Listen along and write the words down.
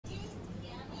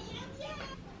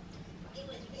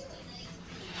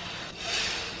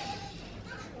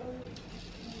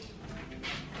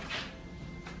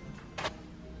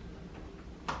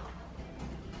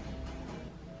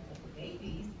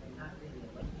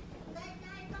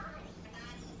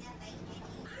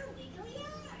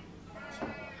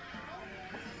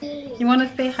You want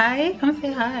to say hi? Come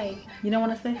say hi. You don't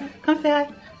want to say hi? Come say hi.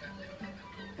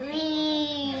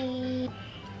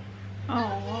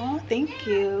 Oh, thank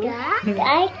you.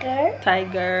 Tiger.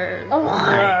 Tiger.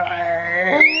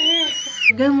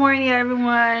 Good morning,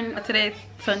 everyone. Today's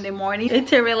Sunday morning.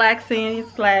 It's a relaxing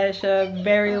slash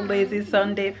very lazy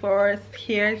Sunday for us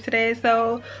here today.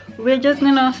 So we're just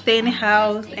gonna stay in the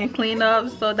house and clean up.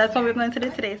 So that's what we're going to do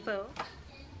today. So.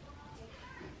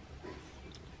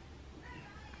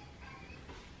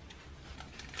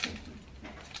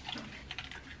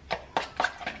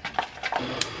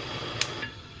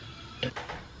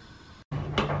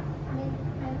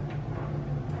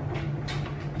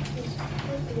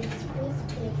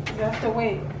 You have to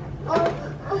wait. Okay.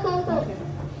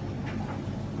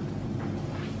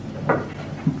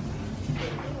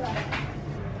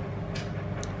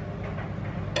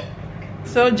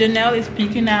 So Janelle is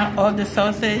picking out all the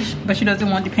sausage, but she doesn't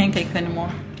want the pancakes anymore.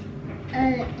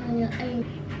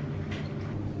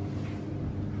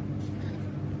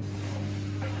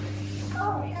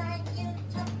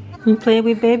 You play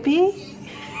with baby?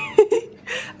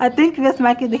 I think you're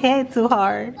smacking the head too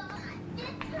hard.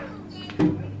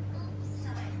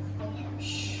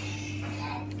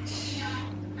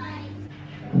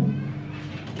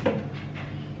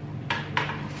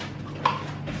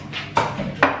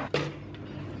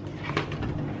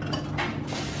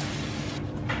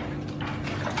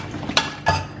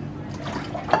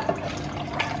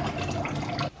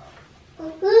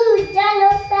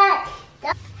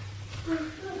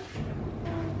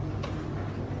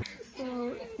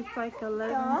 So it's like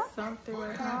 11 something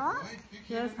right now.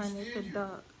 Yes, honey, it's a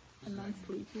duck. And I'm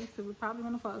sleepy, so we're probably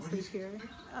gonna fall asleep here.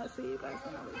 I'll see you guys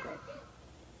when I wake up.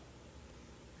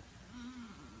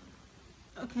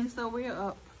 Okay, so we're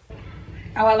up.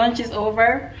 Our lunch is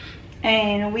over,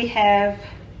 and we have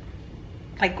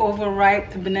like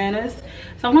overripe bananas.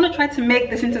 So I'm gonna try to make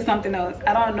this into something else.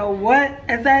 I don't know what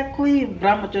exactly, but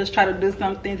I'm gonna just try to do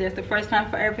something. There's the first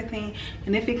time for everything,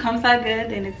 and if it comes out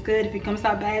good, then it's good. If it comes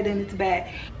out bad, then it's bad.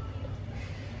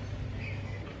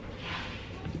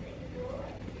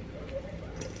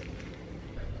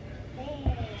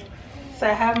 So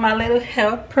I have my little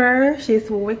helper.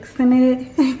 She's mixing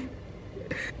it.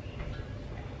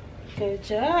 Good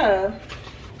job.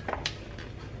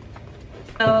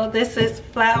 So this is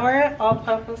flour,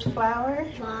 all-purpose flour.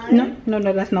 No,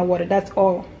 that's not water. That's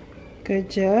all.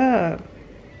 Good job.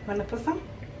 Wanna put some?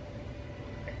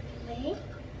 You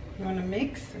wanna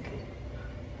mix? Okay.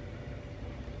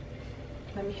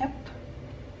 Let me help.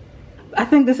 I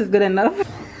think this is good enough.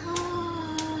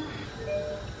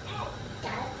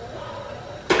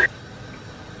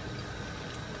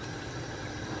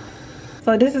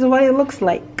 So this is what it looks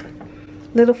like.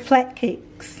 Little flat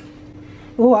cakes.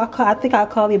 Oh, I think I'll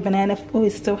call it banana. Oh,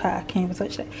 it's still hot. I can't even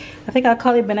touch that. I think I'll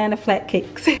call it banana flat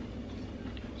cakes.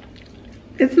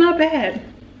 It's not bad.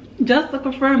 Just to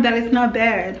confirm that it's not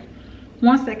bad.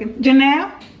 1 second.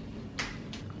 Janelle?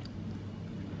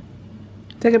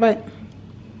 Take a bite.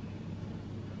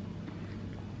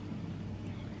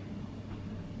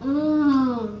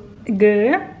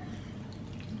 Good.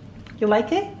 You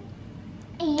like it?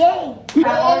 Yay! I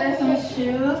ordered some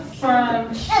shoes from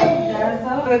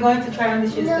Shoedazzle. We're going to try on the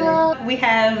shoes today. We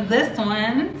have this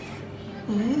one.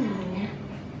 Ooh.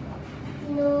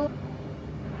 No.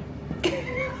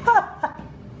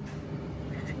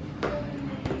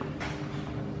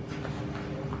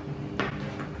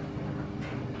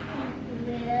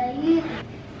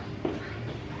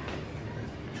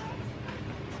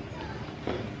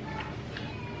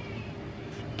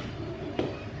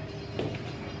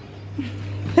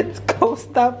 Let's go.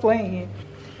 Stop playing.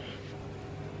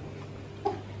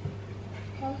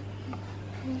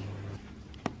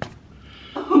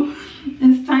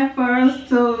 It's time for us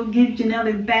to give Janelle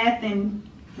a bath and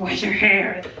wash her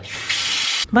hair.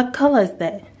 What color is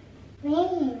that?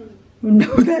 Green.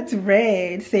 No, that's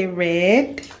red. Say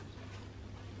red.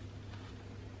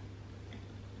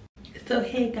 So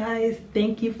hey guys,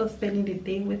 thank you for spending the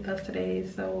day with us today.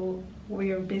 So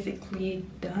we're basically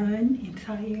done and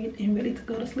tired and ready to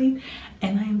go to sleep,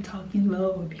 and I am talking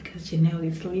low because Janelle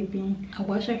is sleeping. I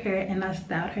wash her hair and I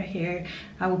styled her hair.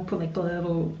 I will put like a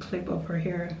little clip of her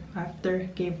hair after,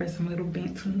 gave her some little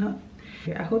bangs tune up.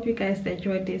 I hope you guys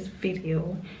enjoyed this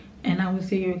video, and I will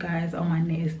see you guys on my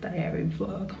next diary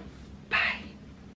vlog.